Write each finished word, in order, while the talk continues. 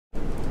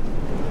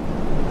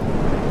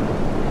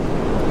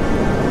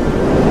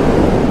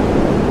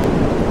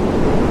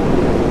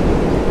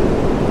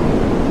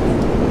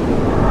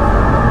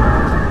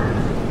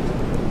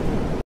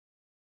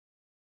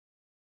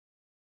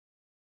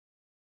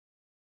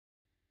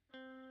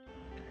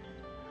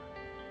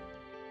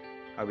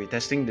I'll be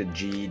testing the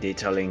JIYI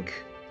Datalink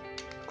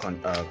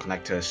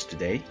connectors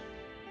today,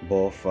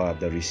 both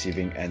the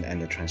receiving end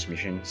and the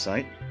transmission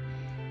side.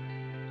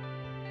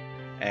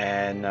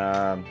 And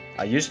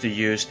I used to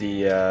use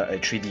the a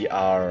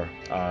 3DR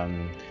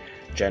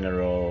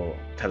general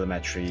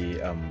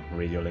telemetry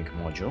radio link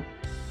module,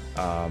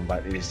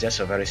 but it is just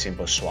a very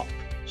simple swap.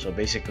 So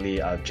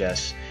basically I've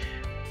just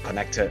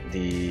connected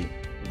the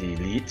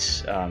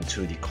leads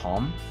to the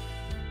COM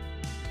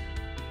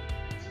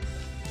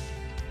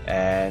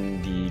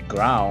and the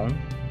ground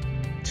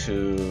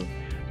to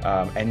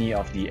any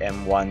of the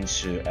M1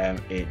 to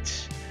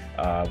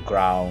M8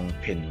 ground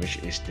pin, which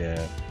is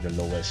the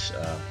lowest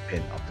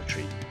pin of the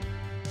three.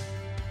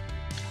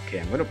 Okay,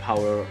 I'm going to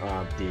power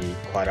the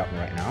quad up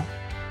right now.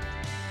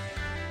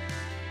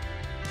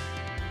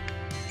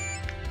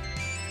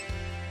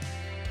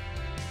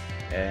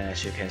 And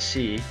as you can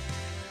see,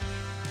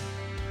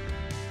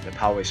 the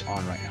power is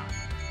on right now.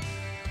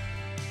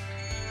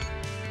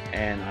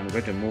 And I'm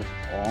going to move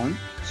on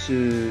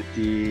to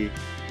the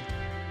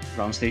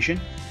ground station,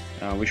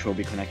 which will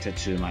be connected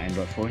to my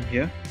Android phone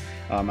here.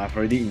 I've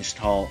already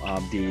installed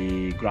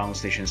the ground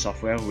station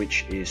software,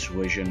 which is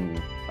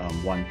version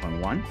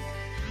 1.1.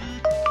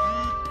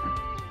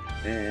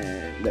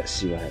 And let's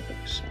see what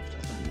happens after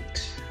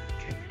that.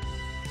 Okay,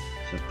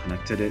 so I've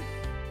connected it,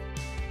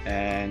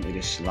 and it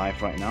is live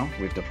right now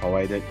with the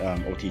provided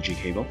OTG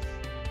cable.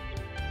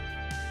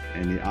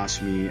 And it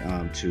asks me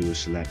to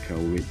select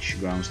which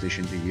ground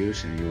station to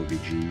use, and it will be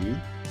JIYI.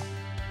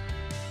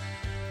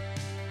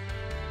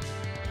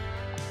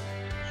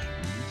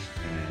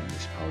 And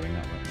it's powering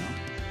up right now.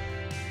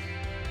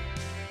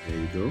 There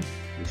you go.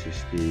 This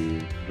is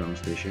the ground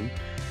station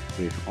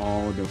with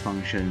all the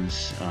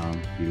functions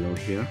below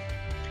here.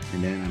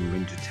 And then I'm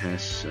going to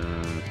test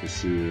to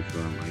see if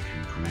I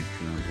can connect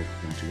both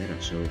of them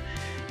together. So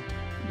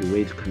the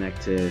way to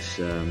connect is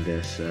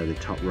there's the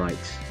top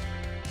right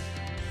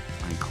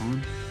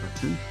icon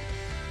button,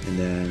 and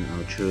then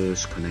I'll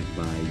choose connect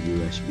by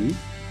USB,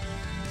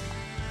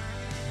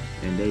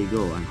 and there you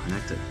go, I'm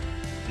connected.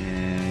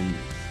 And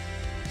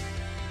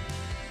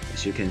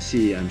as you can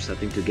see, I'm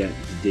starting to get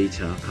the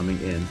data coming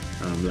in,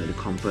 like the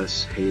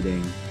compass,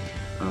 heading,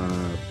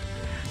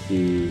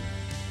 the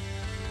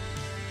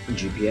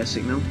GPS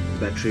signal,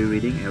 battery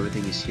reading,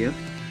 everything is here.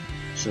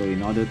 So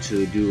in order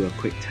to do a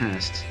quick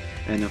test,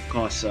 and of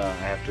course I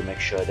have to make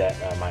sure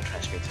that my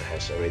transmitter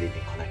has already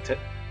been connected,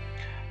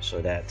 so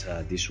that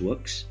this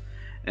works.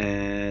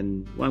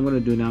 And what I'm going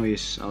to do now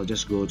is I'll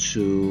just go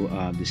to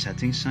the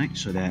settings side,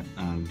 so that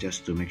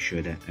just to make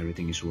sure that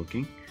everything is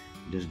working,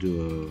 just do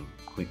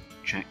a quick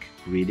check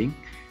reading,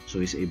 so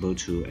it's able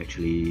to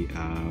actually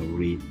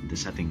read the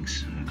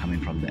settings coming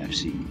from the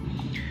FC.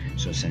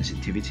 So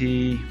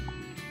sensitivity,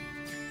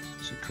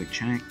 so quick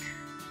check,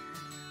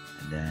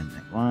 and then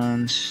at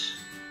once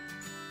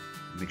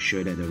make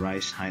sure that the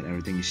rise height,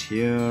 everything is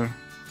here.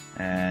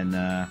 And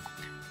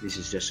this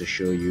is just to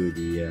show you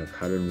the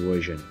current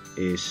version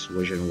is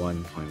version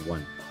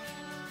 1.1.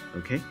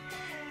 Okay,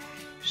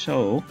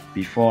 so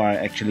before I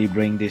actually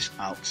bring this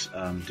out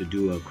to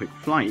do a quick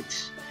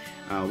flight,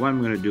 what I'm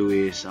going to do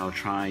is I'll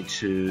try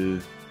to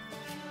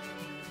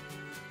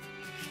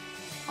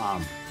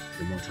arm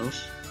the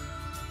motors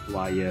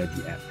via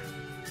the app.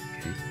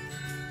 Okay,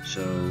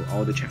 so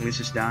all the checklist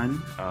is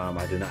done.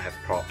 I do not have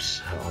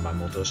props on my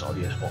motors,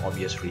 for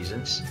obvious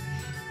reasons.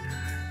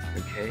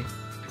 Okay,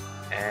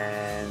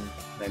 and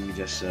let me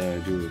just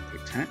do a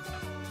quick tap,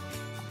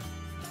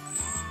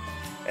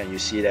 and you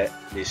see that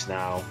it's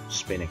now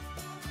spinning,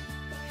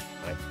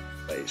 right?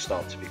 But it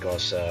stopped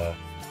because and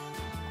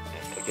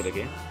click it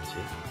again.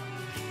 See,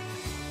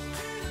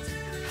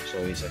 so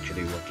it's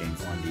actually working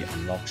on the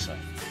unlock side,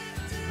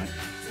 right?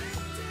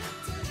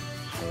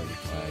 So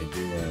if I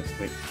do a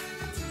quick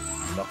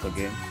unlock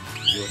again,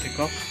 it will take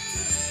off.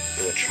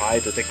 It will try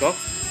to take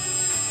off.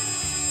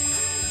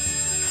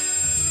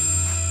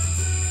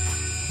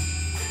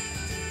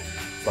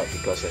 But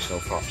because there's no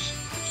props,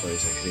 so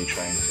it's actually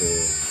trying to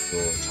go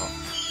top,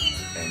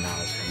 and now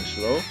it's going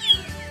slow,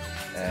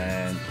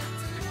 and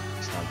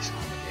it's now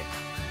disconnected again.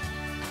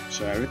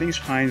 So everything's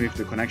fine with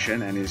the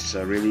connection, and it's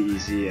really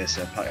easy as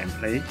a plug and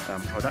play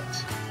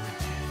product.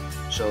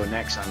 So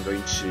next I'm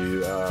going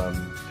to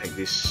take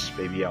this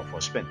baby out for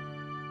a spin.